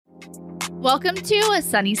Welcome to a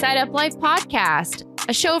Sunny Side Up Life podcast,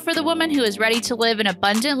 a show for the woman who is ready to live an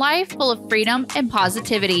abundant life full of freedom and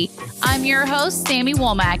positivity. I'm your host, Sammy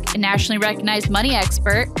Womack, a nationally recognized money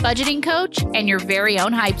expert, budgeting coach, and your very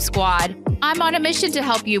own hype squad. I'm on a mission to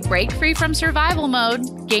help you break free from survival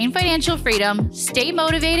mode, gain financial freedom, stay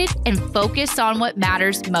motivated, and focus on what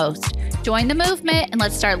matters most. Join the movement and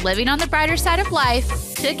let's start living on the brighter side of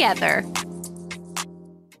life together.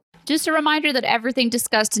 Just a reminder that everything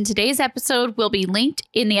discussed in today's episode will be linked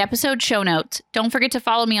in the episode show notes. Don't forget to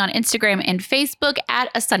follow me on Instagram and Facebook at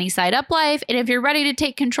A Sunny Side Up Life. And if you're ready to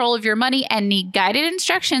take control of your money and need guided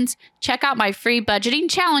instructions, check out my free budgeting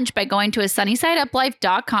challenge by going to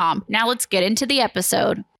asunnysideuplife.com. Now let's get into the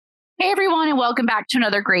episode. Hey everyone, and welcome back to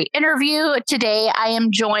another great interview. Today I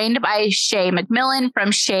am joined by Shay McMillan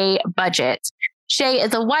from Shay Budget. Shay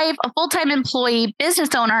is a wife, a full-time employee,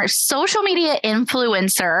 business owner, social media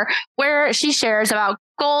influencer, where she shares about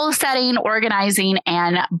goal setting, organizing,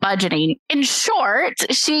 and budgeting. In short,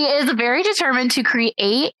 she is very determined to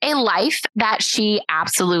create a life that she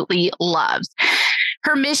absolutely loves.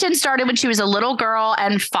 Her mission started when she was a little girl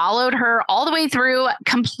and followed her all the way through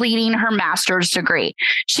completing her master's degree.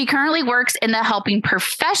 She currently works in the helping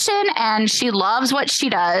profession and she loves what she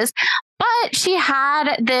does. But she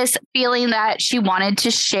had this feeling that she wanted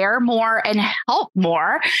to share more and help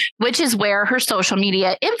more, which is where her social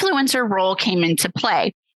media influencer role came into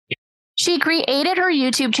play. She created her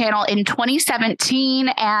YouTube channel in 2017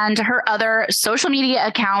 and her other social media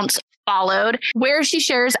accounts followed, where she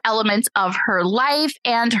shares elements of her life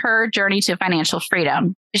and her journey to financial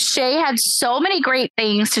freedom. Shay had so many great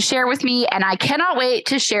things to share with me, and I cannot wait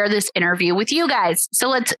to share this interview with you guys. So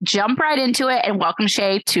let's jump right into it and welcome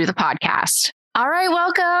Shay to the podcast. All right,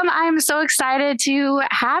 welcome. I'm so excited to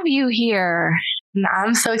have you here.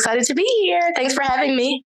 I'm so excited to be here. Thanks for having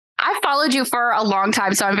me. I've followed you for a long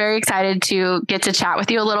time, so I'm very excited to get to chat with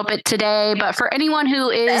you a little bit today. But for anyone who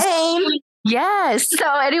is... Same. Yes.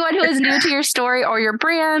 So anyone who is new to your story or your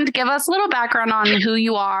brand, give us a little background on who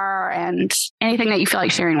you are and anything that you feel like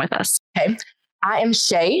sharing with us. Okay. I am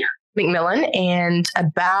Shay McMillan, and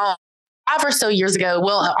about 5 or so years ago,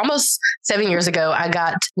 well, almost 7 years ago, I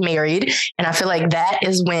got married. And I feel like that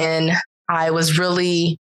is when I was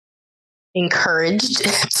really encouraged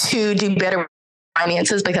to do better with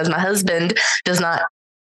finances, because my husband does not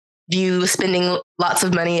view spending lots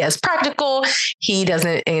of money as practical. He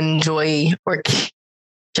doesn't enjoy or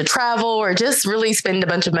to travel or just really spend a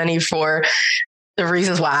bunch of money for the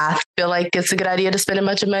reasons why I feel like it's a good idea to spend a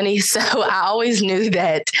bunch of money. So I always knew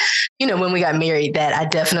that, when we got married, that I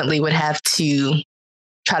definitely would have to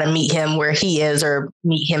try to meet him where he is or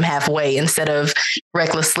meet him halfway instead of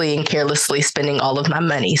recklessly and carelessly spending all of my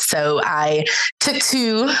money. So I took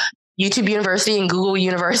to YouTube University and Google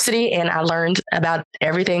University, and I learned about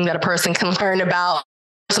everything that a person can learn about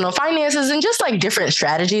personal finances and just like different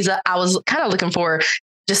strategies. I was kind of looking for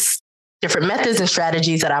just different methods and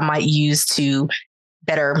strategies that I might use to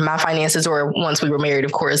better my finances. Or once we were married,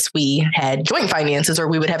 of course, we had joint finances, or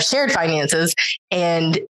we would have shared finances.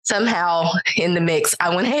 And somehow in the mix,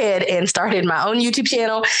 I went ahead and started my own YouTube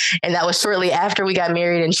channel. And that was shortly after we got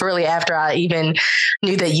married, and shortly after I even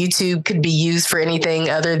knew that YouTube could be used for anything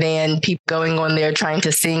other than people going on there trying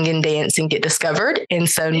to sing and dance and get discovered. And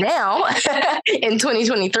so now in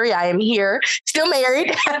 2023, I am here, still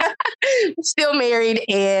married,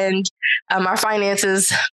 and our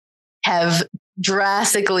finances have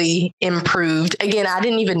drastically improved. Again, I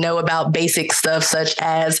didn't even know about basic stuff such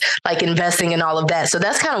as like investing and all of that. So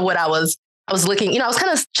that's kind of what I was looking, I was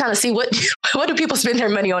kind of trying to see what do people spend their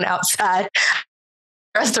money on outside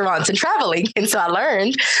restaurants and traveling. And so I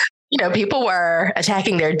learned, people were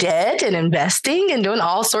attacking their debt and investing and doing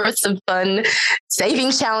all sorts of fun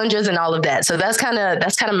savings challenges and all of that. So that's kind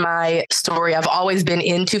of my story. I've always been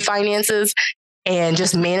into finances and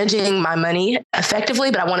just managing my money effectively.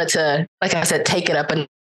 But I wanted to, like I said, take it up a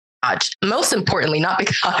notch. Most importantly, not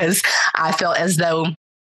because I felt as though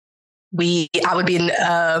I would be in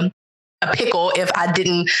a pickle if I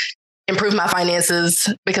didn't improve my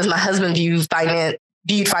finances, because my husband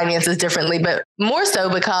viewed finances differently, but more so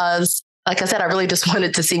because, like I said, I really just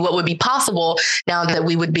wanted to see what would be possible now that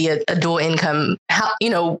we would be a dual income,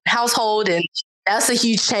 household. And that's a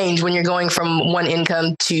huge change when you're going from one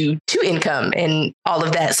income to two income and all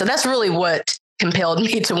of that. So that's really what compelled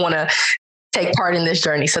me to want to take part in this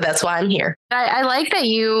journey. So that's why I'm here. I like that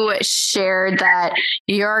you shared that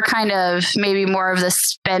you're kind of maybe more of the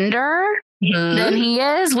spender than he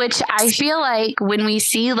is, which I feel like when we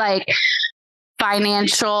see like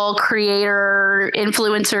financial creator,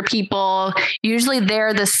 influencer people, usually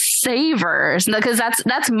they're the savers, because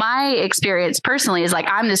that's my experience personally, is like,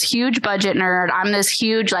 I'm this huge budget nerd. I'm this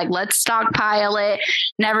huge, like, let's stockpile it,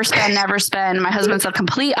 never spend, never spend. My husband's the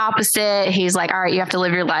complete opposite. He's like, all right, you have to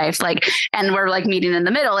live your life. Like, and we're like meeting in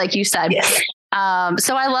the middle, like you said. Yes.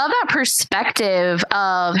 So I love that perspective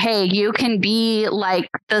of, hey, you can be like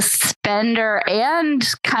the spender and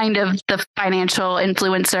kind of the financial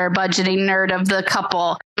influencer, budgeting nerd of the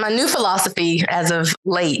couple. My new philosophy as of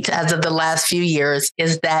the last few years,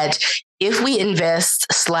 is that if we invest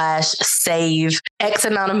 / save X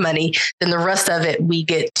amount of money, then the rest of it we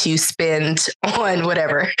get to spend on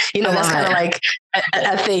whatever. That's kind of like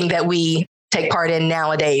a thing that we take part in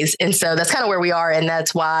nowadays. And so that's kind of where we are. And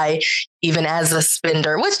that's why, even as a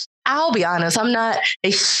spender, which I'll be honest, I'm not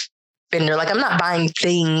a spender. Like, I'm not buying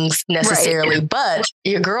things necessarily, right, but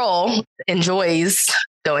your girl enjoys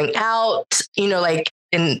going out,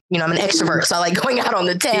 and, I'm an extrovert. So I like going out on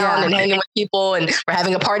the town and hanging with people, and we're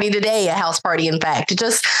having a party today, a house party, in fact,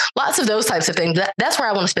 just lots of those types of things. That's where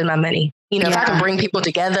I want to spend my money. If I can bring people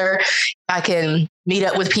together, I can meet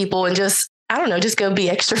up with people and just, I don't know, just go be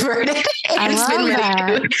extroverted and spend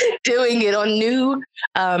money doing it on new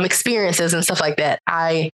experiences and stuff like that.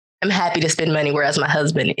 I am happy to spend money, whereas my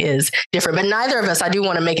husband is different. But neither of us, I do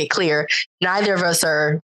want to make it clear, neither of us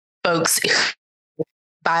are folks who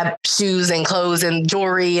buy shoes and clothes and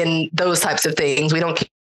jewelry and those types of things. We don't care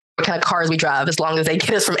what kind of cars we drive, as long as they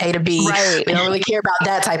get us from A to B. Right. We don't really care about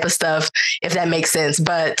that type of stuff, if that makes sense.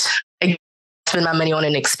 But I spend my money on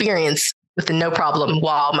an experience with no problem,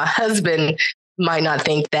 while my husband might not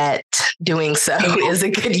think that doing so is a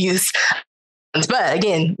good use. But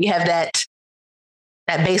again, you have that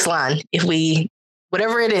baseline. If we,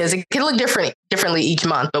 whatever it is, it can look differently each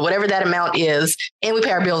month, but whatever that amount is, and we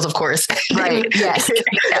pay our bills, of course. Right. Yes.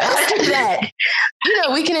 After that,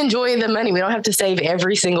 we can enjoy the money. We don't have to save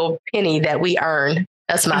every single penny that we earn.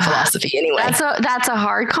 That's my philosophy anyway. That's a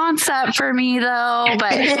hard concept for me though.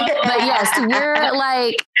 But yes, we're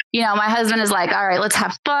like, my husband is like, all right, let's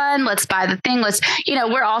have fun. Let's buy the thing.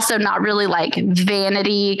 We're also not really like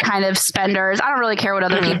vanity kind of spenders. I don't really care what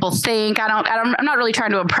other people think. I'm not really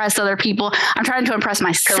trying to impress other people. I'm trying to impress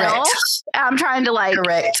myself. Correct. I'm trying to like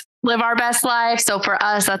live our best life. So for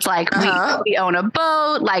us, that's like, we own a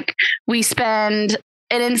boat. Like, we spend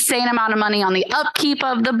an insane amount of money on the upkeep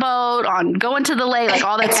of the boat, on going to the lake, like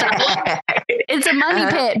all that stuff. It's a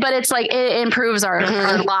money pit, but it's like, it improves our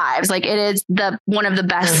lives. Like, it is one of the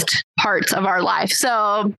best parts of our life.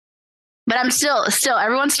 So, but I'm still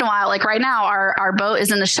every once in a while, like right now, our boat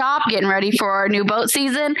is in the shop getting ready for our new boat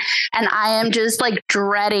season. And I am just like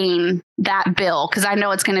dreading that bill, because I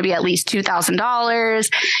know it's going to be at least $2,000.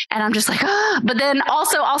 And I'm just like, but then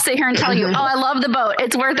also I'll sit here and tell you, I love the boat,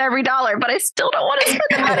 it's worth every dollar, but I still don't want to spend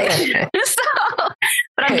the money.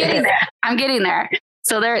 But I'm getting there.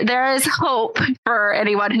 So there is hope for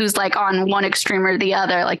anyone who's like on one extreme or the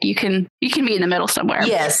other. Like, you can be in the middle somewhere.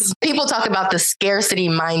 Yes. People talk about the scarcity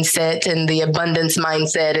mindset and the abundance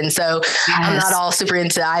mindset. And so I'm not all super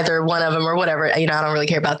into either one of them or whatever. I don't really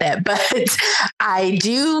care about that. But I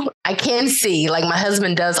can see, like, my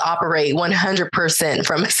husband does operate 100%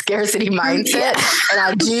 from a scarcity mindset. And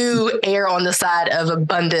I do err on the side of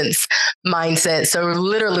abundance mindset. So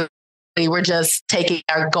literally, we're just taking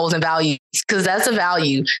our goals and values, because that's a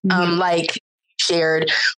value. Like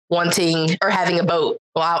shared wanting or having a boat.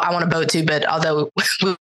 Well, I want a boat too, but although we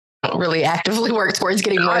don't really actively work towards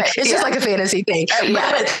getting one, it's just like a fantasy thing.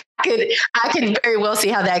 But I can very well see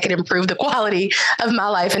how that could improve the quality of my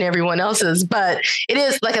life and everyone else's. But it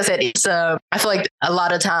is, like I said, I feel like a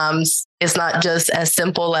lot of times it's not just as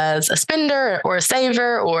simple as a spender or a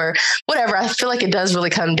saver or whatever. I feel like it does really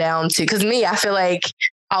come down to, because me, I feel like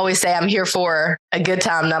I always say I'm here for a good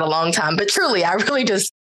time, not a long time. But truly, I really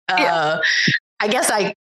just, I guess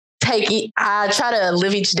I try to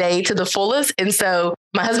live each day to the fullest. And so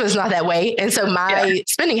my husband's not that way. And so my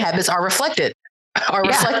spending habits are reflective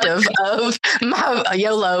of my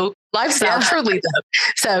YOLO lifestyle, truly though.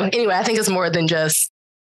 So anyway, I think it's more than just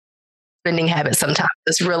spending habits sometimes.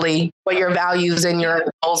 It's really what your values and your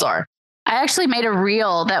goals are. I actually made a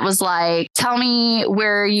reel that was like, tell me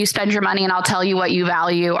where you spend your money and I'll tell you what you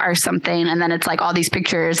value or something. And then it's like all these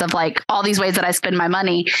pictures of like all these ways that I spend my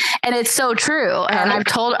money. And it's so true. And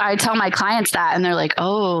I tell my clients that, and they're like,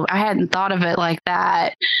 oh, I hadn't thought of it like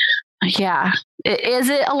that. Yeah. Is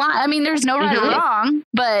it a lot? I mean, there's no right or wrong,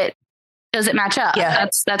 but does it match up? Yeah.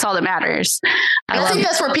 That's all that matters. I think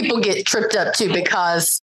that's where people get tripped up too,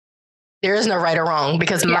 because there is no right or wrong,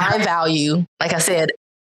 because my value, like I said,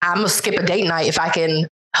 I'm going to skip a date night if I can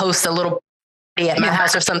host a little party at my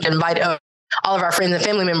house or something, invite all of our friends and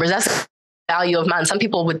family members. That's the value of mine. Some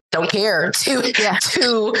people don't care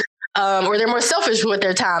or they're more selfish with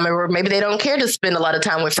their time, or maybe they don't care to spend a lot of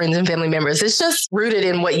time with friends and family members. It's just rooted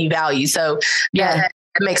in what you value. So that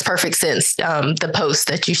makes perfect sense. The post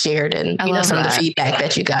that you shared and some of the feedback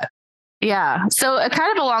that you got. Yeah. So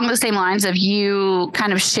kind of along the same lines of you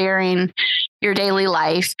kind of sharing your daily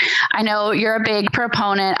life. I know you're a big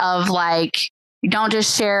proponent of like, don't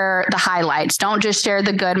just share the highlights. Don't just share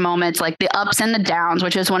the good moments, like the ups and the downs,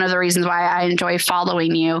 which is one of the reasons why I enjoy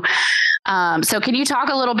following you. So can you talk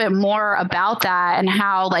a little bit more about that and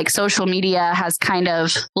how like social media has kind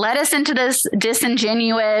of led us into this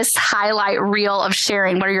disingenuous highlight reel of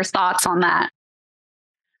sharing? What are your thoughts on that?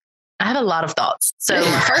 I have a lot of thoughts. So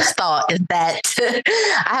first thought is that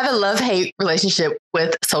I have a love-hate relationship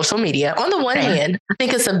with social media. On the one hand, I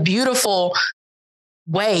think it's a beautiful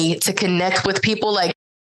way to connect with people. Like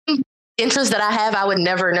interests that I have, I would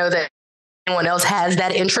never know that anyone else has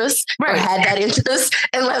that interest or had that interest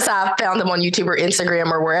unless I found them on YouTube or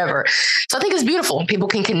Instagram or wherever. So I think it's beautiful. People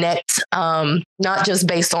can connect, not just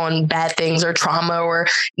based on bad things or trauma or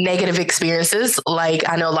negative experiences. Like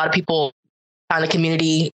I know a lot of people find a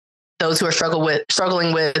community, those who are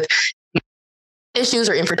struggling with issues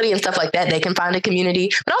or infertility and stuff like that, they can find a community,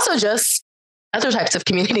 but also just other types of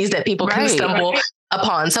communities that people can stumble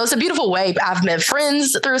upon. So it's a beautiful way. I've met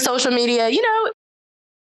friends through social media, so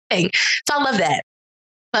I love that.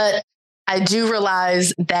 But I do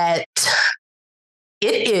realize that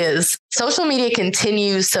social media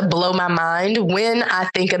continues to blow my mind when I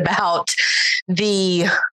think about the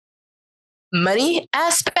money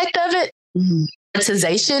aspect of it. Mm-hmm.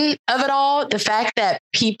 Monetization of it all, the fact that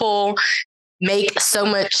people make so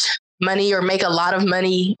much money or make a lot of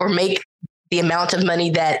money or make the amount of money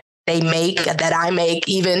that they make, that I make,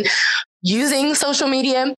 even using social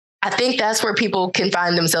media, I think that's where people can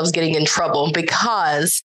find themselves getting in trouble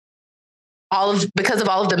because of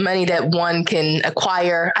all of the money that one can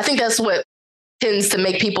acquire. I think that's what tends to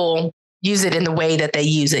make people use it in the way that they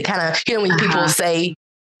use it. Kind of, when people say,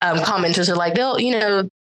 commenters are like,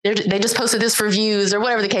 they just posted this for views or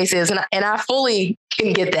whatever the case is. And I fully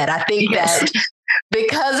can get that. I think that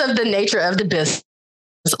because of the nature of the business,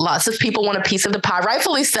 lots of people want a piece of the pie,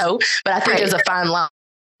 rightfully so. But I think there's a fine line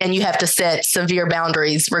and you have to set severe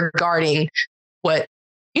boundaries regarding what,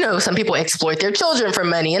 some people exploit their children for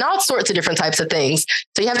money and all sorts of different types of things.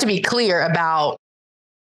 So you have to be clear about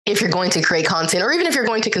if you're going to create content or even if you're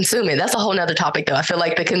going to consume it. That's a whole nother topic, though. I feel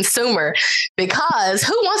like the consumer, because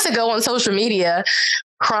who wants to go on social media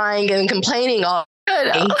crying and complaining all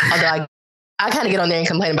day? Although I kind of get on there and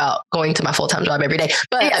complain about going to my full-time job every day.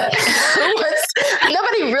 But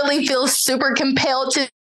nobody really feels super compelled to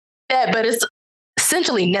that, but it's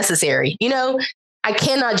essentially necessary. I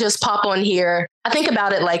cannot just pop on here. I think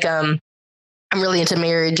about it like I'm really into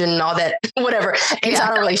marriage and all that, whatever. And so I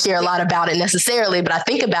don't really share a lot about it necessarily, but I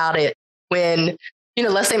think about it when,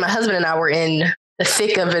 let's say my husband and I were in the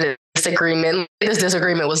thick of a disagreement. This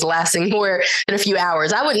disagreement was lasting more than a few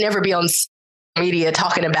hours. I would never be on media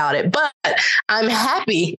talking about it, but I'm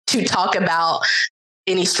happy to talk about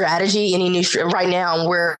any strategy, any new right now.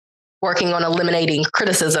 We're working on eliminating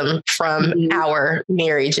criticism from our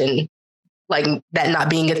marriage and like that not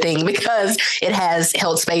being a thing because it has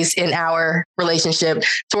held space in our relationship.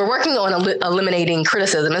 So we're working on eliminating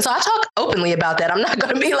criticism. And so I talk openly about that. I'm not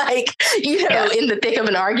going to be like, in the thick of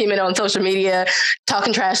an argument on social media,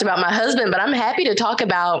 talking trash about my husband, but I'm happy to talk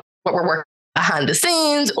about what we're working behind the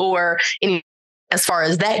scenes or as far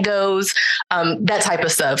as that goes, that type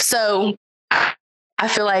of stuff. So I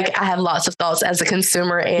feel like I have lots of thoughts as a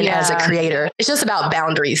consumer and as a creator. It's just about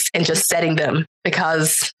boundaries and just setting them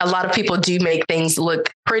because a lot of people do make things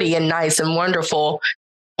look pretty and nice and wonderful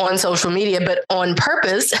on social media, but on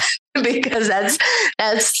purpose, because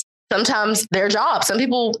that's sometimes their job. Some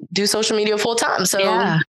people do social media full time. So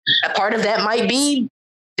a part of that might be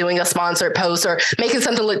doing a sponsored post or making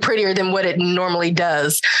something look prettier than what it normally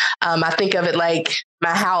does. I think of it like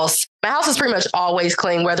my house. My house is pretty much always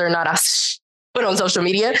clean, whether or not I put on social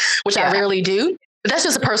media, which I rarely do. But that's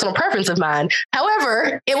just a personal preference of mine.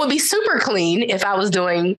 However, it would be super clean if I were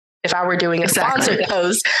doing a sponsored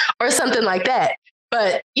post or something like that.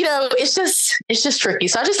 But, it's just tricky.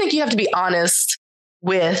 So I just think you have to be honest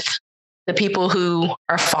with the people who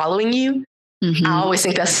are following you. Mm-hmm. I always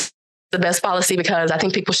think that's the best policy because I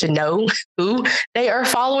think people should know who they are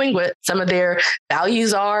following, what some of their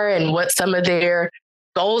values are and what some of their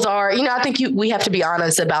goals are. I think we have to be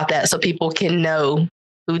honest about that so people can know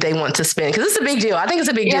who they want to spend. Because it's a big deal. I think it's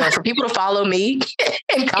a big deal for people to follow me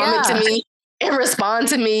and comment to me and respond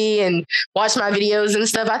to me and watch my videos and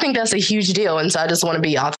stuff, I think that's a huge deal. And so I just want to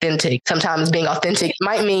be authentic. Sometimes being authentic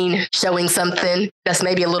might mean showing something that's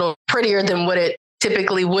maybe a little prettier than what it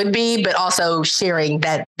typically would be, but also sharing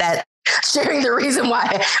sharing the reason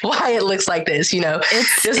why it looks like this,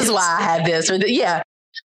 this is why I have this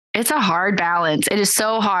It's a hard balance. It is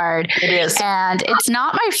so hard. It is. And it's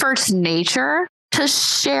not my first nature to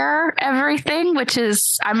share everything, which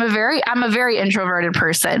is I'm a very introverted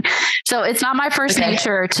person. So it's not my first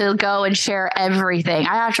nature to go and share everything.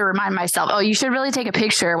 I have to remind myself, oh, you should really take a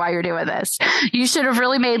picture while you're doing this. You should have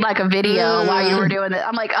really made like a video while you were doing it.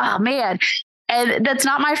 I'm like, oh man. And that's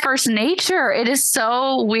not my first nature. It is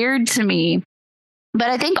so weird to me. But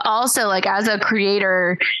I think also like as a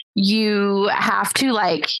creator, you have to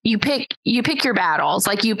you pick your battles.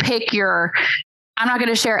 Like you pick I'm not going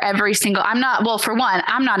to share every single, for one,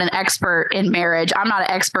 I'm not an expert in marriage. I'm not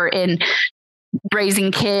an expert in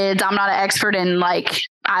raising kids. I'm not an expert in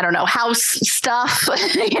house stuff.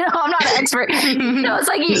 I'm not an expert. It's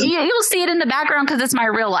like you'll see it in the background because it's my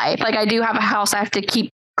real life. Like I do have a house I have to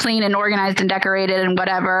keep clean and organized and decorated and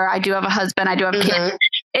whatever. I do have a husband. I do have kids.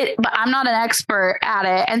 But I'm not an expert at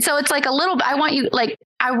it. And so it's like a little,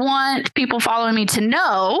 I want people following me to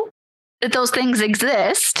know that those things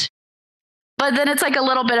exist. But then it's like a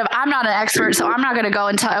little bit of, I'm not an expert, so I'm not going to go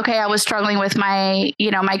and tell, okay, I was struggling with my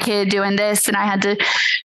kid doing this and I had to,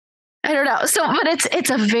 I don't know. So, but it's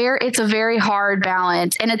a very hard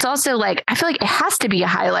balance. And it's also like, I feel like it has to be a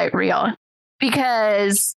highlight reel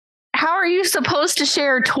because how are you supposed to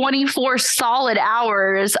share 24 solid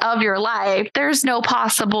hours of your life? There's no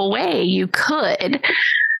possible way you could.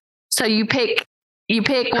 So you pick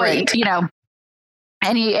what,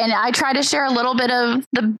 and I try to share a little bit of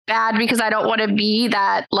the bad because I don't want to be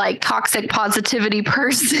that toxic positivity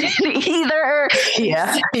person either.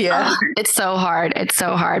 Yeah. It's so hard.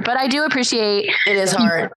 But I do appreciate it is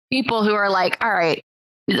hard. People who are like, all right,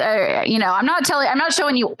 I'm not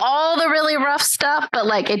showing you all the really rough stuff, but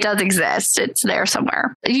it does exist. It's there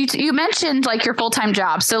somewhere. You mentioned your full-time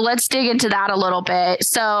job. So let's dig into that a little bit.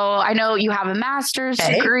 So I know you have a master's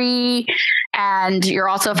degree and you're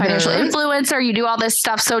also a financial influencer. You do all this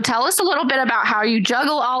stuff. So tell us a little bit about how you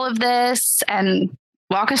juggle all of this and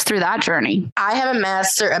walk us through that journey. I have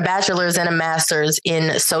a bachelor's and a master's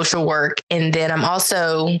in social work. And then I'm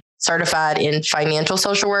also certified in financial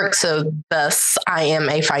social work. So thus I am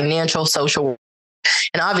a financial social worker.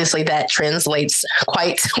 And obviously that translates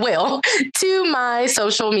quite well to my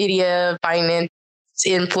social media finance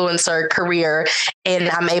influencer career. And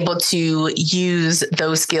I'm able to use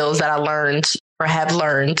those skills that I learned or have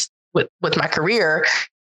learned with my career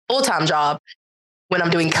full-time job when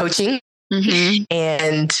I'm doing coaching.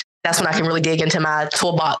 And that's when I can really dig into my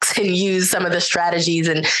toolbox and use some of the strategies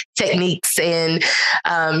and techniques. And,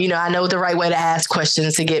 I know the right way to ask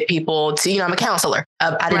questions to get people to, I'm a counselor.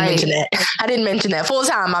 I didn't mention that. I didn't mention that. Full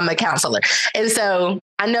time, I'm a counselor. And so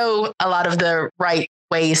I know a lot of the right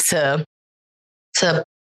ways to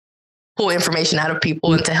pull information out of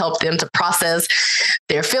people and to help them to process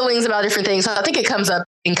their feelings about different things. So I think it comes up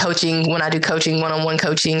in coaching when I do coaching, one-on-one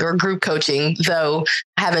coaching or group coaching, though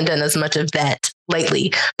I haven't done as much of that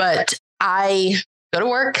lately. But I go to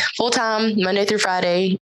work full time, Monday through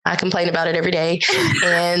Friday. I complain about it every day.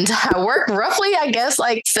 And I work roughly, I guess,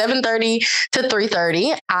 7:30 to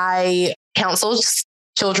 3:30. I counsel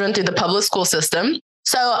children through the public school system.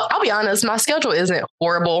 So I'll be honest, my schedule isn't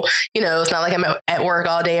horrible. It's not like I'm at work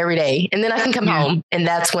all day, every day. And then I can come home and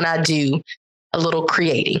that's when I do a little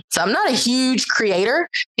creating. So I'm not a huge creator.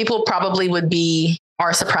 People probably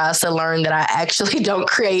are surprised to learn that I actually don't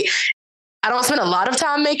create. I don't spend a lot of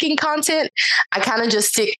time making content. I kind of just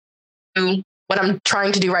stick to what I'm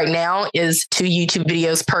trying to do right now is 2 YouTube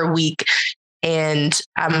videos per week. And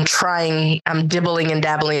I'm dibbling and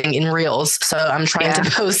dabbling in reels. So I'm trying to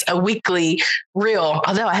post a weekly reel.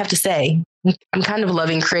 Although I have to say, I'm kind of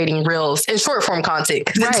loving creating reels and short form content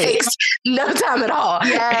because it takes no time at all.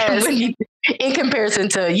 Yes. In comparison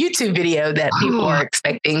to a YouTube video that people are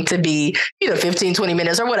expecting to be, 15, 20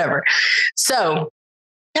 minutes or whatever. So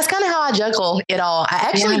that's kind of how I juggle it all. I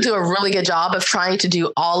actually do a really good job of trying to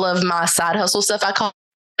do all of my side hustle stuff. I call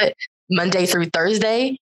it Monday through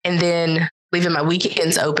Thursday and then leaving my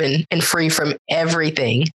weekends open and free from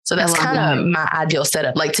everything. So that's kind of my ideal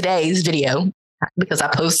setup. Like today's video, because I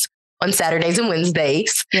post on Saturdays and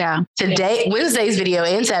Wednesdays. Yeah. Wednesday's video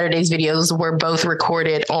and Saturday's videos were both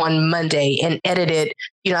recorded on Monday and edited.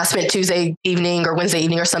 I spent Tuesday evening or Wednesday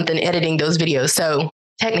evening or something editing those videos. So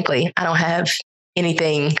technically I don't have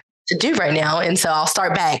anything to do right now. And so I'll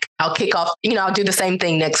start back. I'll kick off, I'll do the same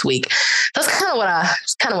thing next week. That's kind of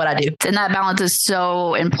what I do. And that balance is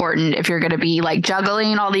so important if you're going to be like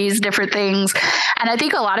juggling all these different things. And I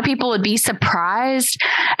think a lot of people would be surprised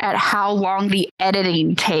at how long the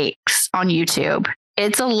editing takes on YouTube.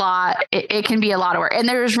 It's a lot. It can be a lot of work. And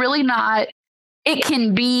there's really not, it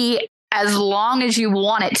can be as long as you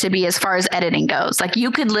want it to be as far as editing goes. Like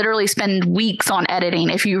you could literally spend weeks on editing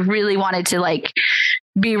if you really wanted to like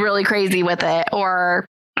be really crazy with it, or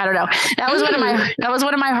I don't know. That was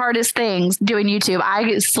one of my hardest things doing YouTube. I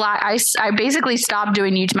basically stopped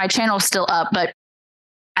doing YouTube. My channel's still up, but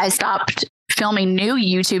I stopped filming new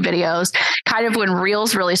YouTube videos kind of when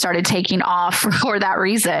Reels really started taking off for that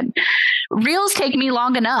reason. Reels take me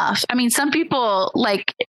long enough. I mean, some people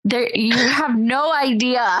like you have no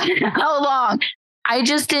idea how long. I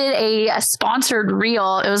just did a sponsored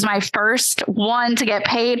reel. It was my first one to get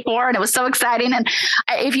paid for, and it was so exciting. And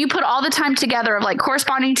if you put all the time together of like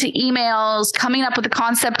corresponding to emails, coming up with a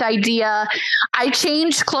concept idea, I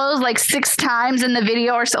changed clothes like 6 times in the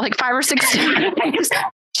video, or so, like 5 or 6 times.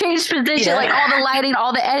 Changed position, like all the lighting,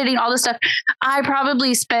 all the editing, all the stuff. I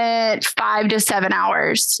probably spent 5 to 7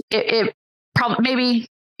 hours. Probably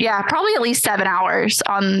at least 7 hours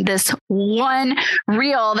on this one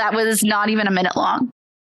reel that was not even a minute long.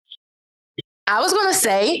 I was going to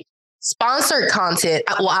say sponsored content.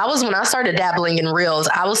 Well, when I started dabbling in reels,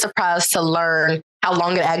 I was surprised to learn how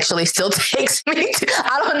long it actually still takes me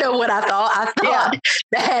I don't know what I thought. I thought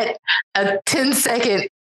that a 10-second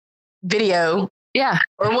video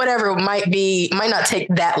or whatever might not take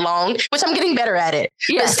that long, which I'm getting better at it.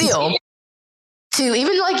 But still, to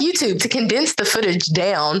even like YouTube, to condense the footage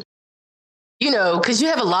down, because you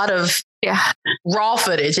have a lot of raw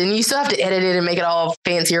footage and you still have to edit it and make it all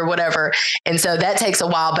fancy or whatever. And so that takes a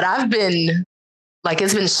while. But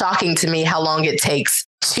it's been shocking to me how long it takes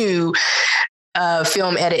to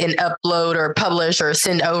film, edit, and upload or publish or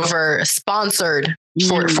send over sponsored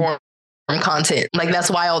short form content. Like that's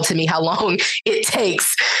wild to me how long it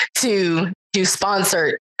takes to do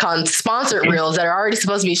sponsored reels that are already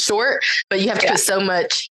supposed to be short, but you have to put so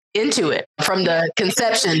much into it from the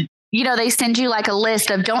conception. They send you like a list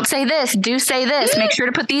of don't say this, do say this, make sure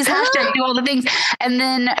to put these hashtags, do all the things. And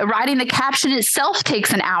then writing the caption itself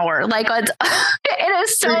takes an hour. Like it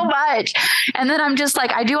is so much. And then I'm just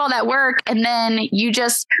like, I do all that work. And then you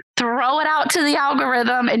just throw it out to the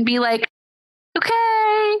algorithm and be like,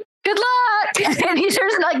 okay, good luck. And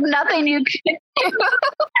there's like nothing you can do.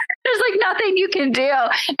 There's like nothing you can do.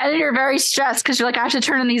 And then you're very stressed because you're like, I have to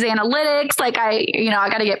turn in these analytics. Like I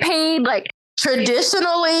got to get paid. Like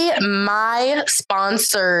traditionally, my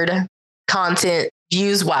sponsored content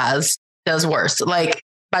views wise does worse. Like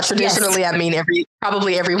by traditionally, I mean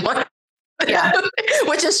probably everyone. Yeah.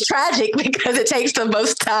 Which is tragic because it takes the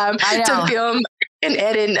most time to film and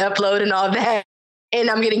edit and upload and all that.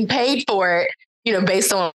 And I'm getting paid for it,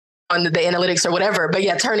 based on the analytics or whatever. But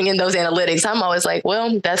turning in those analytics, I'm always like,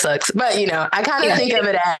 well, that sucks. But, I kind of think of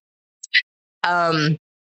it as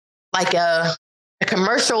like a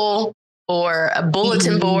commercial or a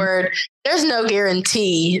bulletin board. There's no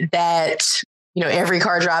guarantee that, every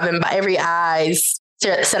car driving by, every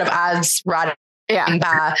set of eyes riding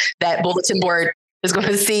by that bulletin board is going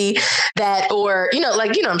to see that, or,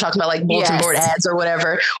 I'm talking about like bulletin board ads or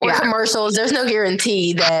whatever, or commercials. There's no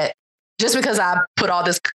guarantee that just because I put all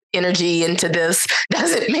this energy into this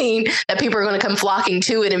doesn't mean that people are going to come flocking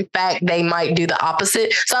to it. In fact, they might do the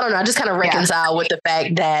opposite. So I don't know. I just kind of reconcile with the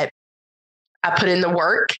fact that I put in the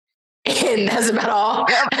work and that's about all.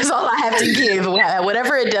 That's all I have to give.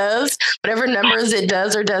 Whatever it does, whatever numbers it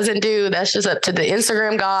does or doesn't do, that's just up to the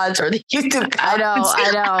Instagram gods or the YouTube gods. I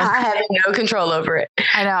know. I have no control over it.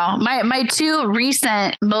 I know. My 2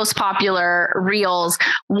 recent most popular reels.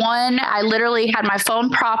 One, I literally had my phone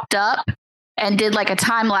propped up and did like a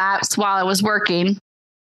time lapse while I was working.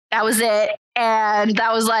 That was it. And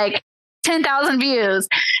that was like 10,000 views.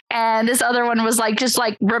 And this other one was like, just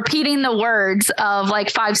like repeating the words of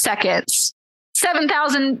like 5 seconds,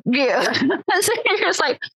 7,000 views. So you're just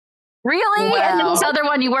like, really? Wow. And then this other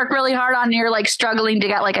one you work really hard on, and you're like struggling to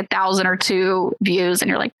get like 1,000 or 2 views. And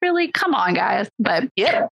you're like, really? Come on, guys. But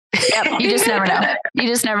Yep, you just never know. You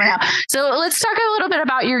just never know. So let's talk a little bit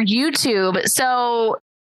about your YouTube. So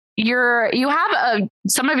you have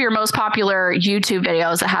some of your most popular YouTube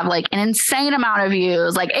videos that have like an insane amount of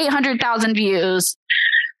views, like 800,000 views.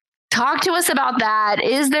 Talk to us about that.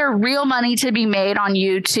 Is there real money to be made on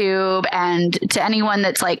YouTube? And to anyone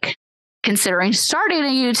that's like considering starting a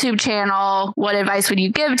YouTube channel, what advice would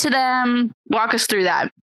you give to them? Walk us through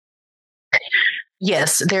that.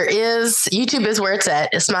 Yes, there is. YouTube is where it's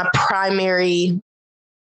at. It's my primary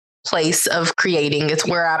place of creating. It's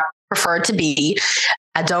where I prefer to be.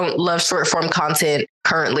 I don't love short form content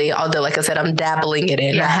currently, although, like I said, I'm dabbling it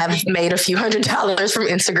in. I have made a few $100s from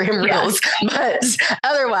Instagram Reels, but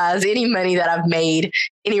otherwise, any money that I've made,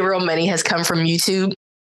 any real money has come from YouTube.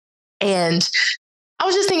 And I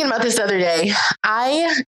was just thinking about this the other day.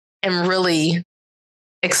 I am really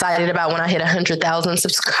excited about when I hit 100,000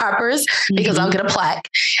 subscribers because I'll get a plaque.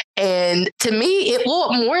 And to me, it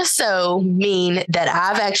will more so mean that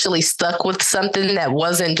I've actually stuck with something that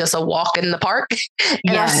wasn't just a walk in the park.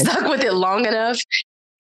 And I've stuck with it long enough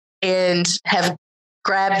and have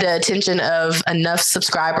grabbed the attention of enough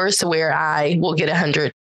subscribers to where I will get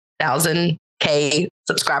 100,000 K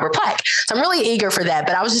subscriber plaque. So I'm really eager for that.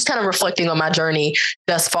 But I was just kind of reflecting on my journey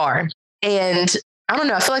thus far. And I don't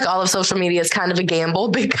know. I feel like all of social media is kind of a gamble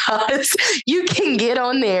because you can get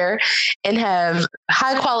on there and have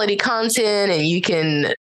high quality content and you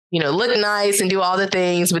can, look nice and do all the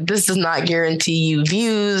things, but this does not guarantee you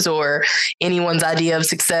views or anyone's idea of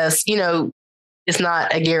success. It's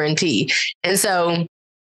not a guarantee. And so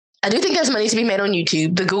I do think there's money to be made on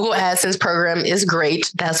YouTube. The Google AdSense program is great.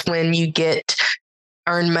 That's when you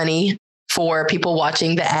earn money for people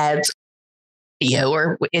watching the ads video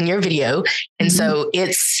or in your video. And so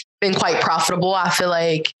it's been quite profitable. I feel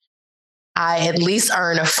like I at least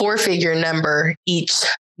earn a 4-figure number each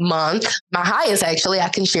month. My highest, actually, I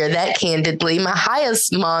can share that candidly. My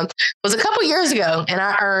highest month was a couple years ago, and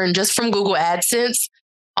I earned just from Google AdSense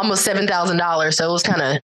almost $7,000. So it was kind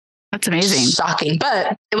of that's amazing, shocking.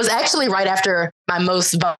 But it was actually right after my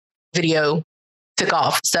most video took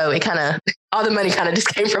off. So it kind of, all the money kind of just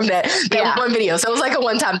came from that one video. So it was like a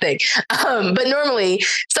one-time thing. But normally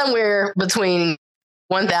somewhere between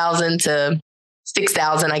 1,000 to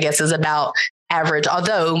 6,000, I guess, is about average.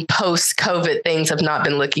 Although post-COVID things have not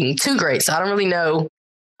been looking too great. So I don't really know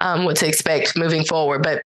what to expect moving forward.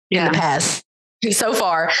 But in the past, so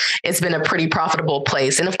far, it's been a pretty profitable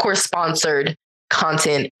place. And of course, sponsored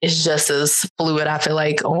content is just as fluid, I feel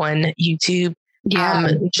like, on YouTube.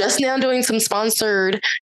 I'm just now doing some sponsored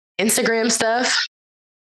Instagram stuff.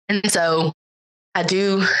 And so it's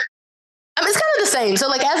kind of the same. So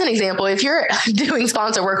like, as an example, if you're doing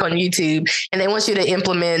sponsor work on YouTube and they want you to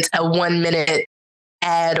implement a 1-minute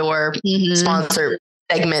ad or sponsored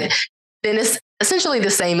segment, then it's essentially the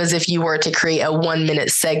same as if you were to create a 1-minute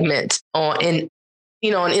segment on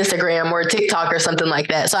Instagram or TikTok or something like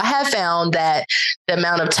that. So I have found that the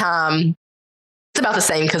amount of time, it's about the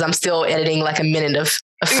same because I'm still editing like a minute of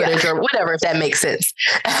footage or whatever, if that makes sense.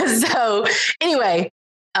 So anyway,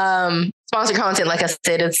 sponsored content, like I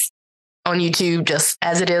said, it's on YouTube just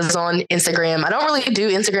as it is on Instagram. I don't really do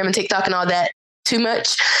Instagram and TikTok and all that too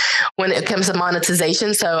much when it comes to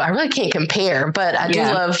monetization. So I really can't compare, but I do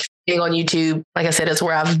love being on YouTube. Like I said, it's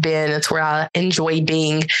where I've been. It's where I enjoy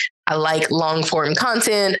being. I like long form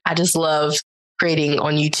content. I just love creating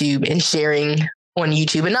on YouTube and sharing on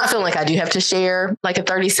YouTube and not feeling like I do have to share like a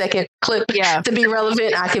 30-second clip to be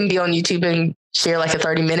relevant. I can be on YouTube and share like a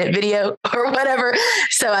 30-minute video or whatever.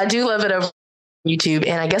 So I do love it over YouTube.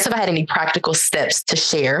 And I guess if I had any practical steps to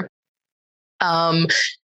share, I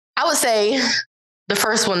would say the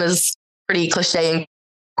first one is pretty cliche and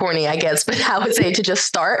corny, I guess, but I would say to just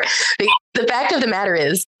start. The fact of the matter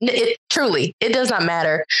is, it does not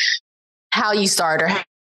matter how you start or how you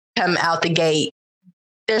come out the gate.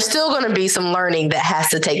 There's still going to be some learning that has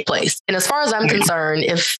to take place. And as far as I'm concerned,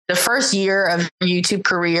 if the first year of your YouTube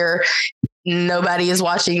career, nobody is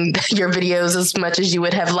watching your videos as much as you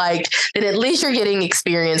would have liked, then at least you're getting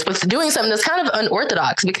experience with doing something that's kind of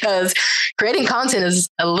unorthodox, because creating content is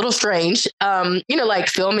a little strange. Like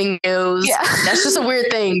filming videos, that's just a weird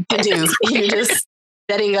thing to do. You're just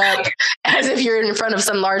setting up as if you're in front of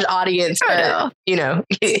some large audience, but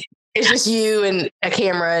it's just you and a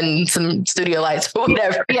camera and some studio lights or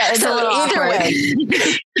whatever. Yeah, it's so either way,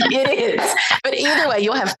 it is. But either way,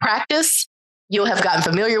 you'll have practice. You'll have gotten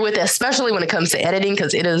familiar with it, especially when it comes to editing,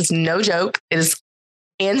 because it is no joke. It is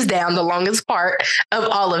hands down the longest part of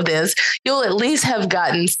all of this. You'll at least have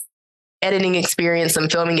gotten editing experience, some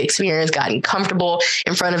filming experience, gotten comfortable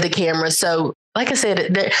in front of the camera. So like I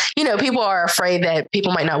said, people are afraid that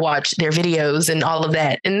people might not watch their videos and all of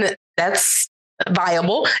that. And that's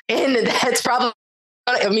viable. And that's probably,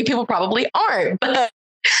 people probably aren't.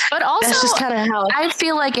 But also, that's just kind of how I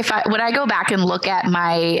feel like when I go back and look at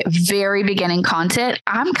my very beginning content,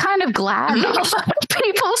 I'm kind of glad that a lot of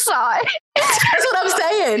people saw it. That's what I'm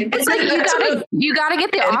saying. It's like you gotta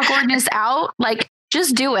get the awkwardness out. Like,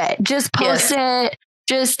 just do it. Just post it.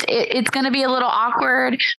 it's going to be a little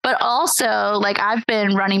awkward, but also like I've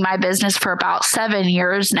been running my business for about 7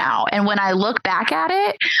 years now. And when I look back at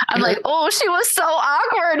it, I'm like, oh, she was so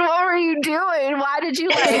awkward. What were you doing? Why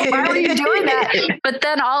were you doing that? But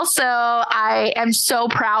then also I am so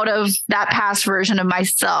proud of that past version of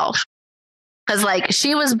myself. Cause like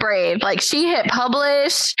she was brave, like she hit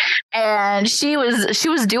publish and she was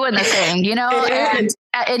doing the thing,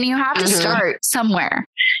 and you have to start somewhere.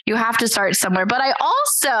 You have to start somewhere. But I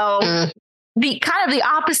also the kind of the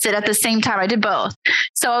opposite at the same time. I did both.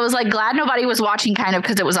 So I was like glad nobody was watching kind of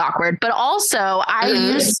because it was awkward. But also I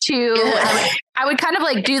used to, I would kind of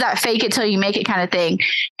like do that fake it till you make it kind of thing.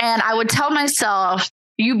 And I would tell myself,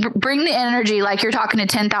 you bring the energy like you're talking to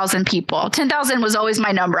 10,000 people. 10,000 was always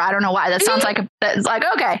my number. I don't know why. That sounds like that's like,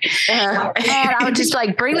 okay. And I would just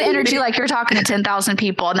like bring the energy like you're talking to 10,000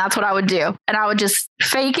 people. And that's what I would do. And I would just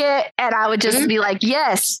fake it. And I would just be like,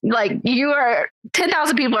 yes, like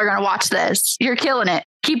 10,000 people are going to watch this. You're killing it.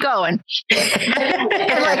 Keep going. And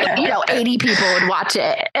like, 80 people would watch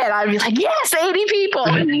it. And I'd be like, yes, 80 people.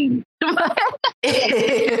 You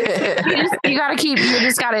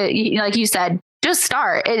just got to, like you said, just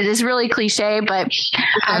start. It is really cliche, but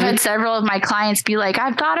I've had several of my clients be like,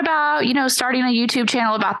 I've thought about, starting a YouTube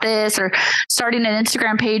channel about this or starting an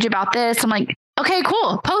Instagram page about this. I'm like, okay,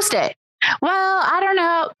 cool. Post it. Well, I don't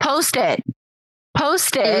know. Post it.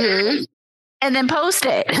 And then post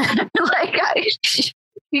it. Like,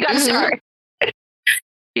 you got to start.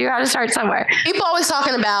 You got to start somewhere. People always talk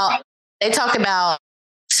about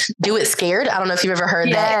do it scared. I don't know if you've ever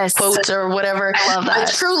heard that quote or whatever. I love that.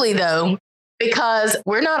 But truly though, because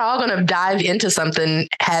we're not all going to dive into something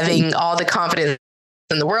having all the confidence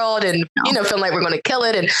in the world and, feeling like we're going to kill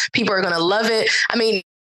it and people are going to love it. I mean,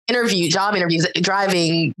 job interviews,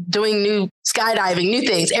 driving, doing new skydiving, new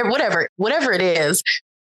things, whatever it is,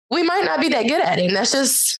 we might not be that good at it. And that's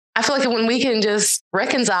just, I feel like when we can just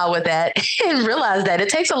reconcile with that and realize that it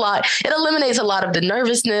takes a lot, it eliminates a lot of the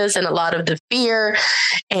nervousness and a lot of the fear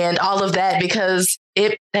and all of that, because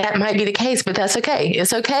that might be the case, but that's okay.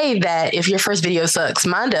 It's okay that if your first video sucks,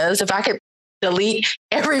 mine does. If I could delete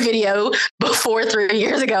every video before 3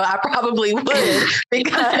 years ago, I probably would,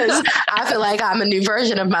 because I feel like I'm a new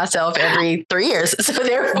version of myself every 3 years. So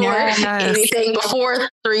therefore, anything before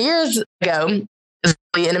 3 years ago is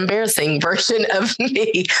really an embarrassing version of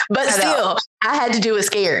me. But still, I had to do it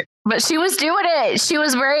scared. But she was doing it. She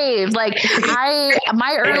was brave. Like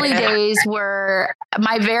my early days were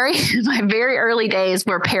my very early days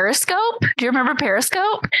were Periscope. Do you remember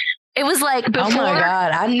Periscope? It was like before. Oh my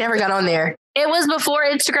God. I never got on there. It was before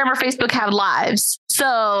Instagram or Facebook had lives.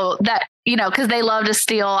 So that, because they love to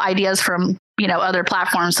steal ideas from, other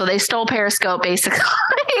platforms. So they stole Periscope basically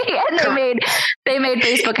and they made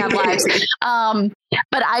Facebook have lives.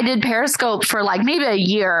 But I did Periscope for like maybe a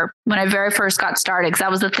year when I very first got started, because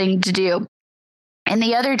that was the thing to do. And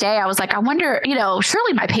the other day I was like, I wonder,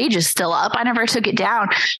 surely my page is still up. I never took it down.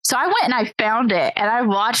 So I went and I found it and I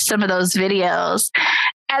watched some of those videos.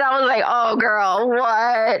 And I was like, oh, girl,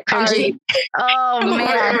 what? Cringy. Oh,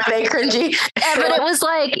 man. Were they cringy? Yeah, but it was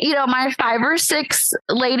like, my 5 or 6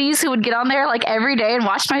 ladies who would get on there like every day and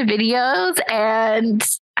watch my videos. And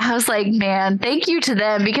I was like, man, thank you to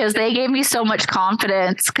them, because they gave me so much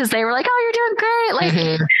confidence, because they were like, oh, you're doing great.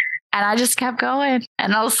 Like, and I just kept going.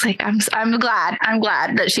 And I was like, I'm glad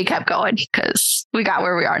that she kept going, because we got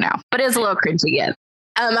where we are now. But it was a little cringy again.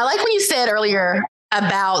 I like when you said earlier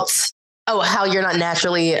about how you're not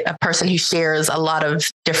naturally a person who shares a lot of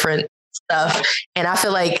different stuff. And I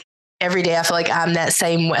feel like every day, I'm that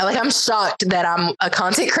same way. Like, I'm shocked that I'm a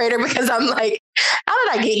content creator, because I'm like, how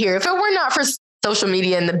did I get here? If it were not for social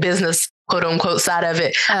media and the business, quote unquote, side of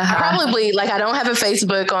it, I probably, I don't have a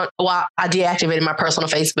Facebook on. Well, I deactivated my personal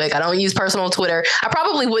Facebook. I don't use personal Twitter. I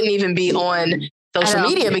probably wouldn't even be on social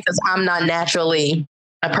media, because I'm not naturally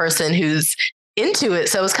a person who's into it.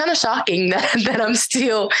 So it's kind of shocking that I'm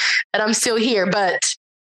still here. But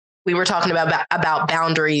we were talking about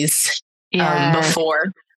boundaries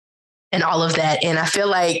before and all of that. And I feel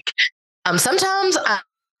like sometimes I'm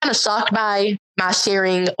kind of shocked by my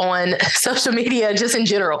sharing on social media, just in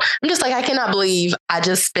general. I'm just like, I cannot believe I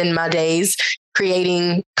just spend my days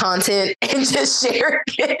creating content and just sharing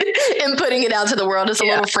it and putting it out to the world. It's a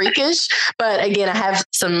little freakish, but again, I have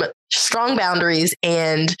some strong boundaries.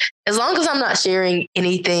 And as long as I'm not sharing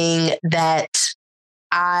anything that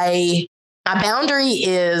my boundary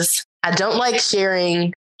is, I don't like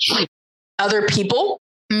sharing other people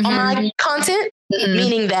on my content,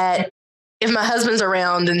 meaning that if my husband's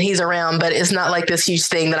around, then he's around, but it's not like this huge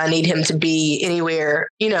thing that I need him to be anywhere,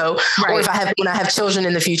 Right. or when I have children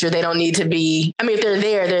in the future, they don't need to be, I mean, if they're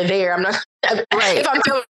there, they're there. I'm not, right. If I'm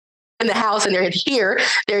in the house and they're here,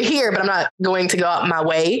 but I'm not going to go out my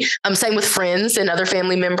way. Same with friends and other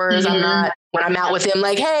family members. I'm not, when I'm out with them,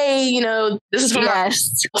 like, hey, this is for my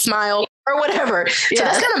smile or whatever. Yes. So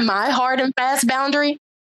that's kind of my hard and fast boundary.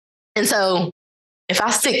 And so if I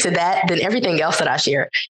stick to that, then everything else that I share,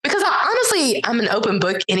 because I'm an open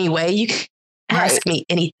book anyway. You can ask me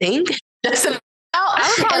anything.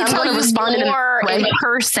 I would probably tell you more in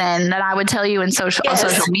person than I would tell you on social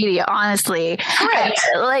media, honestly. Correct.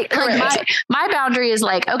 Like my boundary is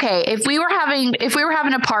like, okay, if we were having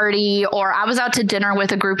a party or I was out to dinner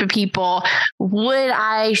with a group of people, would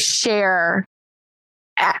I share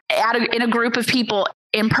in a group of people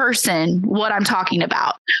in person what I'm talking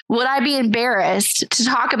about? Would I be embarrassed to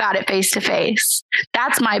talk about it face to face?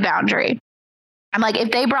 That's my boundary. I'm like,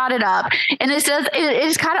 if they brought it up, and it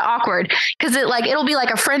is kind of awkward because it'll be like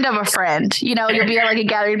a friend of a friend, you'll be at like a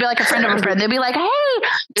gathering, you'd be like a friend of a friend. They'll be like, hey,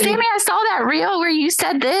 Sammy, I saw that reel where you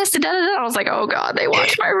said this. And I was like, oh God, they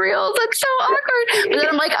watch my reels. That's so awkward. But then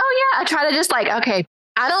I'm like, oh yeah, I try to just like, okay.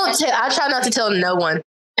 I try not to tell no one.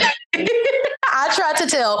 I try to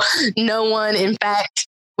tell no one. In fact,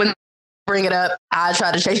 when I bring it up, I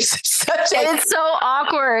try to change the subject. It's so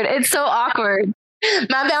awkward. It's so awkward.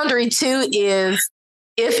 My boundary too is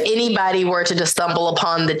if anybody were to just stumble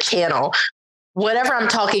upon the channel, whatever I'm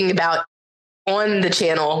talking about on the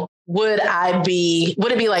channel, would it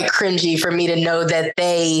be like cringy for me to know that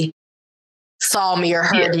they saw me or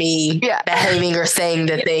heard me behaving or saying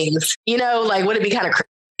the things, like, would it be kind of cringy?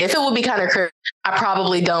 If it would be kind of cringy, I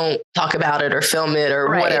probably don't talk about it or film it or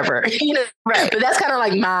whatever, Right. But that's kind of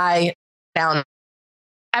like my boundary.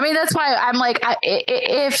 I mean, that's why I'm like,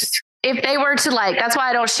 if they were to like, that's why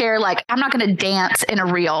I don't share, like, I'm not going to dance in a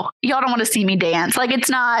reel. Y'all don't want to see me dance. Like, it's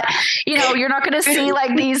not, you're not going to see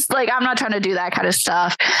like these, like, I'm not trying to do that kind of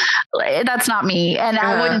stuff. That's not me. And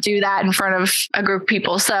I wouldn't do that in front of a group of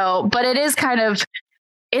people. So, but it is kind of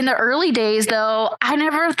in the early days though, I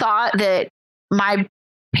never thought that my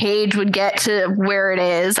page would get to where it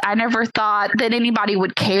is. I never thought that anybody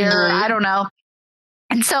would care. I don't know.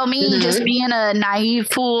 And so me just being a naive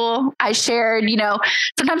fool, I shared,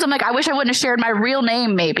 sometimes I'm like, I wish I wouldn't have shared my real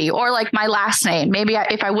name maybe, or like my last name. Maybe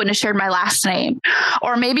if I wouldn't have shared my last name,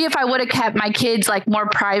 or maybe if I would have kept my kids like more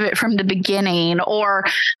private from the beginning, or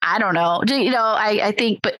I don't know, I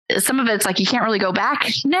think, but some of it's like, you can't really go back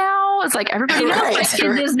now. It's like, everybody knows my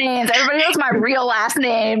kids' names. Everybody knows my real last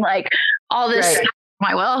name, like all this. Right.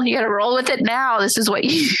 I'm like, well, you got to roll with it now. This is what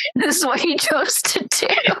you chose to do.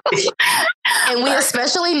 And we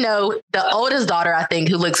especially know the oldest daughter, I think,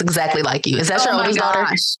 who looks exactly like you. Is that your oldest daughter?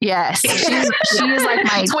 Yes. She is like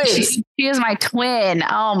my twin. She is my twin.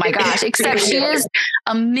 Oh my gosh. Except she is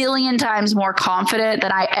a million times more confident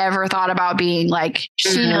than I ever thought about being. Like,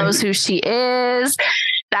 she knows who she is.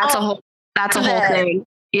 That's a whole thing.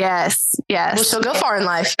 Yes. Well, she'll go far in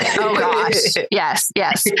life. Oh gosh. Yes.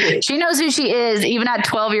 She knows who she is, even at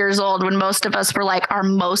 12 years old, when most of us were like our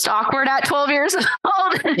most awkward at 12 years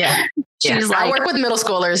old. Yeah. She's like, I work with middle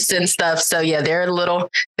schoolers and stuff. So yeah, they're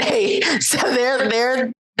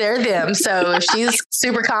them. So if she's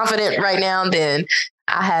super confident right now, then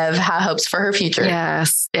I have high hopes for her future.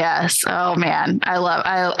 Yes. Oh man. I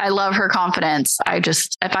love her confidence.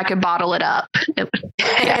 If I could bottle it up, it'd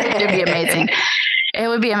be amazing. It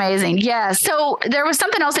would be amazing. Yeah. So there was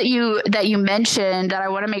something else that you mentioned that I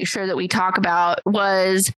want to make sure that we talk about,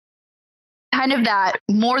 was kind of that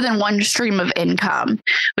more than one stream of income.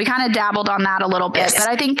 We kind of dabbled on that a little bit, but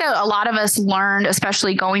I think that a lot of us learned,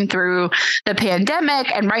 especially going through the pandemic,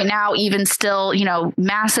 and right now, even still,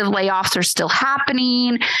 massive layoffs are still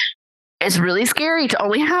happening. It's really scary to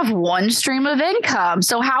only have one stream of income.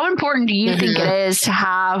 So how important do you think it is to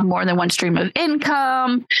have more than one stream of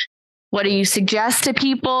income? What do you suggest to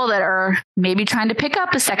people that are maybe trying to pick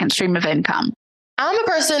up a second stream of income? I'm a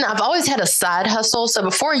person, I've always had a side hustle. So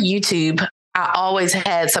before YouTube, I always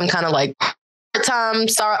had some kind of like part-time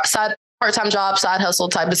job, side hustle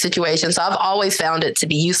type of situation. So I've always found it to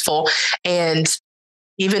be useful. And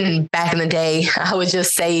even back in the day, I would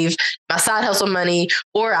just save my side hustle money,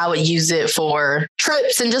 or I would use it for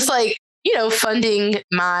trips and just like, funding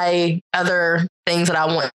my other things that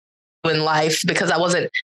I want in life, because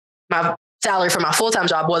my salary for my full-time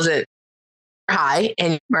job wasn't high,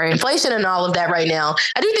 and inflation and all of that right now.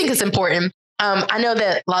 I do think it's important. I know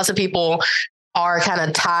that lots of people are kind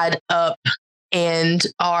of tied up and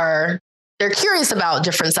they're curious about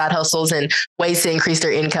different side hustles and ways to increase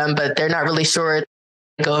their income, but they're not really sure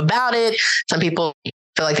to go about it. Some people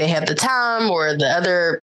feel like they have the time or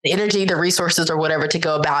the energy, the resources or whatever to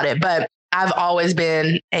go about it. But I've always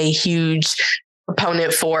been a huge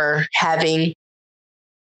proponent for having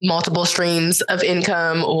multiple streams of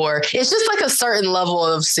income, or it's just like a certain level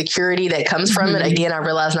of security that comes from it. Again, I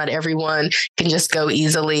realize not everyone can just go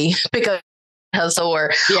easily pick up a hustle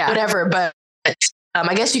or whatever, but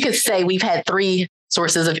I guess you could say we've had 3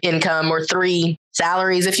 sources of income or 3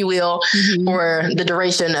 salaries, if you will, for the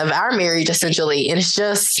duration of our marriage, essentially. And it's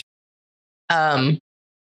just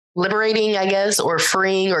liberating, I guess, or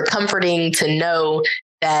freeing or comforting to know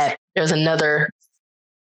that there's another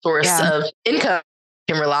source of income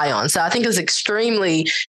you can rely on. So I think it's extremely,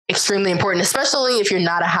 extremely important, especially if you're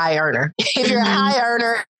not a high earner. If you're a high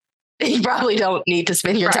earner, you probably don't need to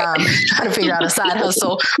spend your time trying to figure out a side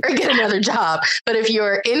hustle or get another job. But if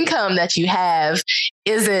your income that you have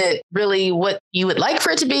isn't really what you would like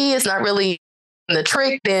for it to be, it's not really the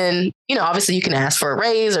trick, then, obviously you can ask for a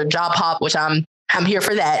raise or job hop, which I'm here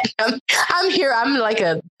for that. I'm here. I'm like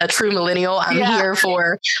a true millennial. I'm here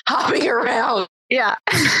for hopping around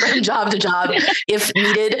from job to job if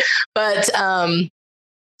needed. But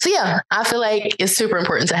so yeah, I feel like it's super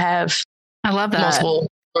important to have multiple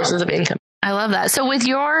sources of income. I love that. So with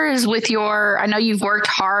I know you've worked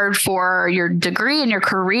hard for your degree and your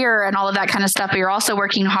career and all of that kind of stuff, but you're also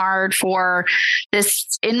working hard for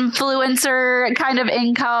this influencer kind of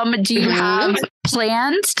income. Do you have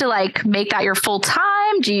plans to make that your full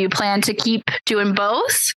time? Do you plan to keep doing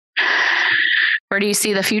both? Where do you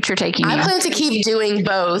see the future taking you? I plan to keep doing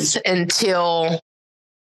both until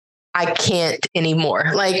I can't anymore.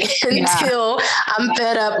 Until I'm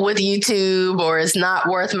fed up with YouTube, or it's not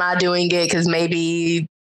worth my doing it because maybe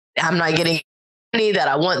I'm not getting money that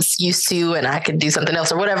I once used to and I could do something else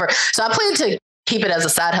or whatever. So I plan to keep it as a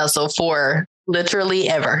side hustle for literally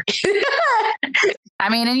ever. I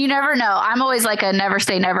mean, and you never know. I'm always like a never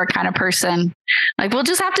say never kind of person. We'll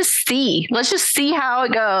just have to see. Let's just see how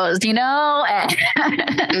it goes,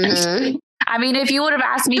 I mean, if you would have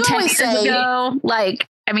asked me 10 years ago,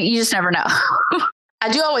 you just never know. I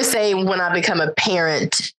do always say when I become a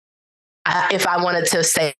parent, if I wanted to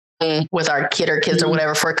stay with our kid or kids or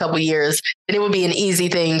whatever for a couple of years, then it would be an easy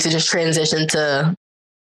thing to just transition to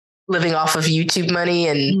living off of YouTube money.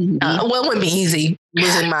 And it wouldn't be easy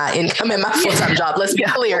losing my income and my full-time job. Let's be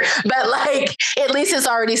clear. But at least it's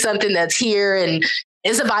already something that's here and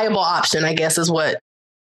is a viable option, I guess, is what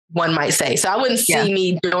one might say. So I wouldn't see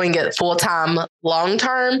me doing it full-time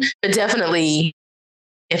long-term, but definitely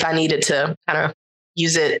if I needed to kind of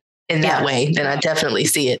use it in that way, then I definitely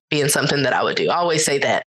see it being something that I would do. I always say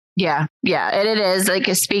that. Yeah. Yeah. And it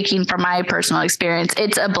is speaking from my personal experience,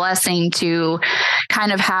 it's a blessing to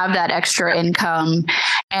kind of have that extra income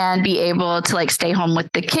and be able to stay home with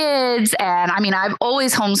the kids. And I mean, I've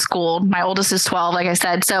always homeschooled. My oldest is 12, like I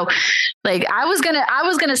said. So I was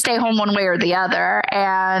going to stay home one way or the other.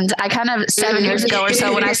 And I kind of 7 years ago or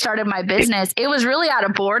so, when I started my business, it was really out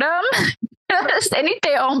of boredom. Any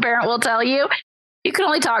stay-at-home parent will tell you, you can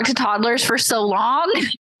only talk to toddlers for so long,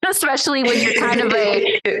 especially when you're kind of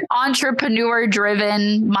a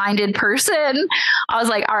entrepreneur-driven minded person. I was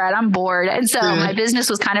like, all right, I'm bored. And so my business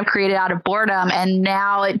was kind of created out of boredom. And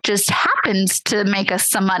now it just happens to make us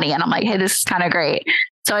some money. And I'm like, hey, this is kind of great.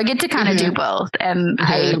 So I get to kind of do both. And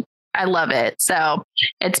I love it. So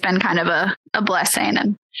it's been kind of a blessing.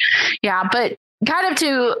 And but kind of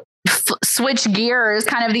to switch gears,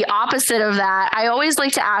 kind of the opposite of that, I always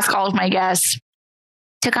like to ask all of my guests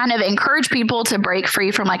to kind of encourage people to break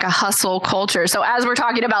free from a hustle culture. So as we're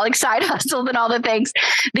talking about side hustles and all the things,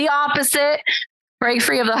 the opposite, break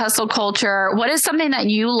free of the hustle culture. What is something that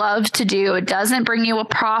you love to do? It doesn't bring you a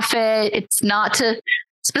profit. It's not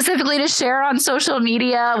specifically to share on social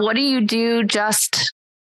media. What do you do just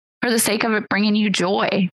for the sake of it bringing you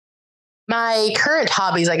joy? My current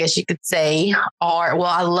hobbies, I guess you could say, are,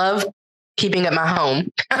 I love keeping up my home.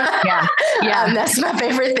 That's my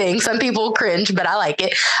favorite thing. Some people cringe, but I like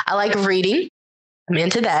it. I like reading. I'm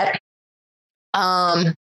into that.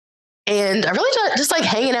 And I really just like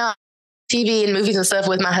hanging out, TV and movies and stuff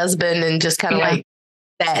with my husband, and just kind of like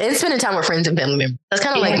that, and spending time with friends and family members. That's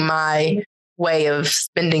kind of like my way of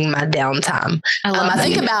spending my downtime. I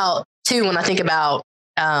think about too, when I think about,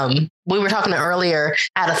 we were talking earlier,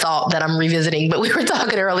 I had a thought that I'm revisiting, but we were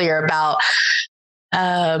talking earlier about,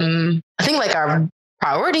 I think our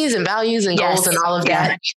priorities and values and goals and all of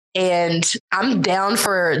that. And I'm down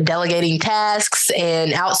for delegating tasks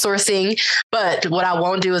and outsourcing, but what I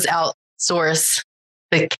won't do is outsource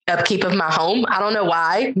the upkeep of my home. I don't know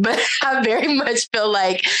why, but I very much feel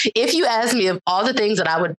like if you ask me of all the things that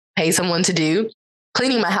I would pay someone to do,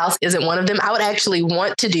 cleaning my house isn't one of them. I would actually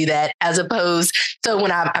want to do that as opposed. So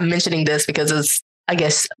when I'm mentioning this because it's, I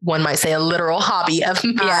guess one might say, a literal hobby of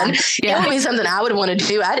mine. Yeah. It would be something I would want to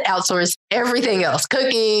do. I'd outsource everything else,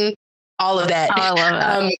 cooking, all of that. I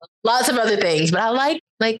love it. Lots of other things, but I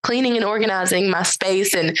like cleaning and organizing my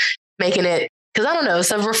space and making it, because I don't know,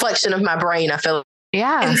 it's a reflection of my brain, I feel.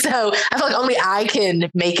 Yeah. And so I feel like only I can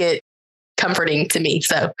make it comforting to me.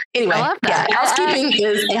 So anyway, yeah, housekeeping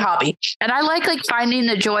is a hobby. And I like finding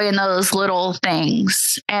the joy in those little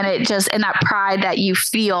things, and it just, and that pride that you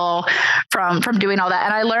feel from doing all that.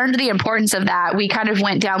 And I learned the importance of that. We kind of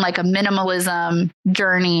went down like a minimalism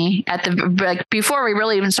journey before we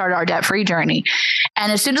really even started our debt-free journey.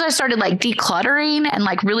 And as soon as I started decluttering and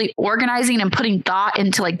really organizing and putting thought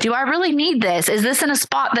into do I really need this? Is this in a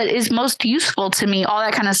spot that is most useful to me? All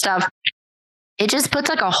that kind of stuff. It just puts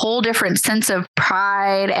a whole different sense of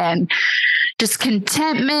pride and just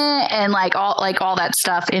contentment and all that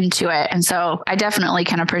stuff into it. And so I definitely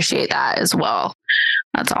can appreciate that as well.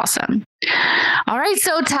 That's awesome. All right.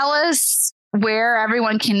 So tell us where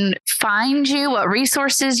everyone can find you, what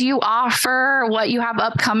resources you offer, what you have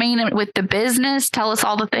upcoming with the business. Tell us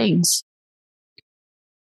all the things.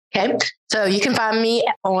 Okay. So you can find me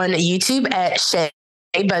on YouTube at Shay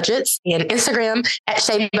Budgets and Instagram at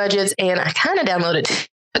Shay Budgets. And I kind of downloaded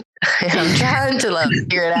I'm trying to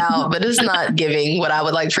figure it out, but it's not giving what I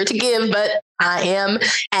would like for it to give. But I am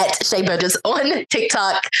at Shay Budgets on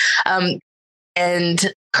TikTok.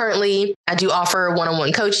 And currently I do offer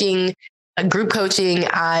one-on-one coaching, group coaching.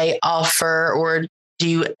 I offer or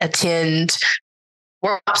do attend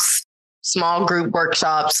workshops, small group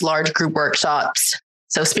workshops, large group workshops.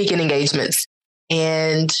 So speaking engagements.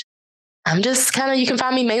 And I'm just you can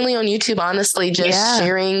find me mainly on YouTube, honestly, just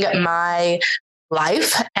sharing my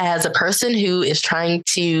life as a person who is trying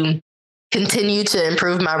to continue to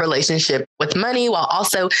improve my relationship with money while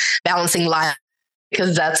also balancing life,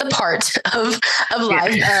 because that's a part of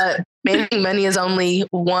life. Managing money is only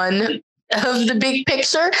one of the big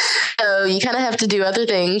picture. So you kind of have to do other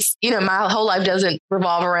things. My whole life doesn't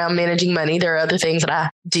revolve around managing money. There are other things that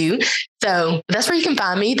I do. So that's where you can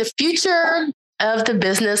find me. The future of the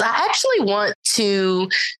business, I actually want to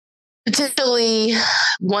potentially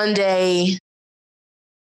one day,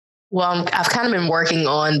 I've kind of been working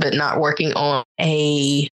on, but not working on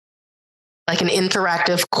an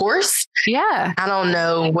interactive course. Yeah. I don't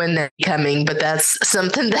know when that's coming, but that's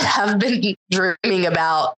something that I've been dreaming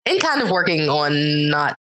about and kind of working on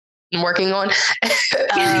for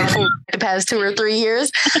the past 2 or 3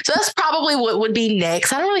 years. So that's probably what would be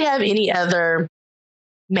next. I don't really have any other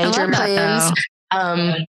major plans.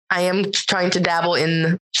 I am trying to dabble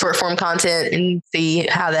in short form content and see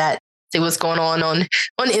what's going on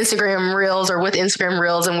Instagram Reels or with Instagram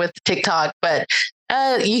Reels and with TikTok. But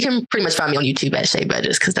you can pretty much find me on YouTube at Shay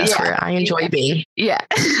Budgets because that's where I enjoy being. Yeah.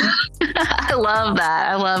 I love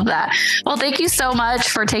that. Well, thank you so much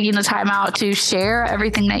for taking the time out to share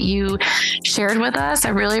everything that you shared with us. I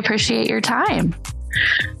really appreciate your time.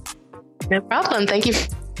 No problem. Thank you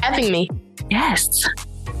for having me. Yes.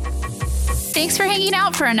 Thanks for hanging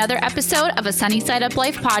out for another episode of a Sunny Side Up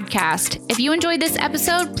Life podcast. If you enjoyed this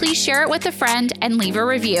episode, please share it with a friend and leave a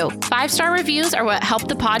review. 5-star reviews are what help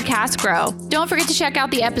the podcast grow. Don't forget to check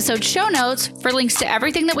out the episode show notes for links to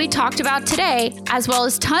everything that we talked about today, as well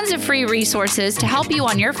as tons of free resources to help you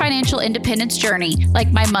on your financial independence journey,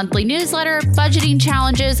 like my monthly newsletter, budgeting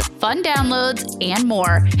challenges, fun downloads, and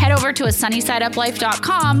more. Head over to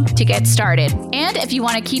asunnysideuplife.com to get started. And if you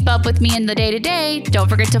want to keep up with me in the day-to-day, don't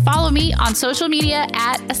forget to follow me on social media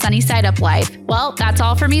at A Sunny Side Up Life. Well, that's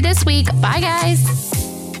all for me this week. Bye, guys.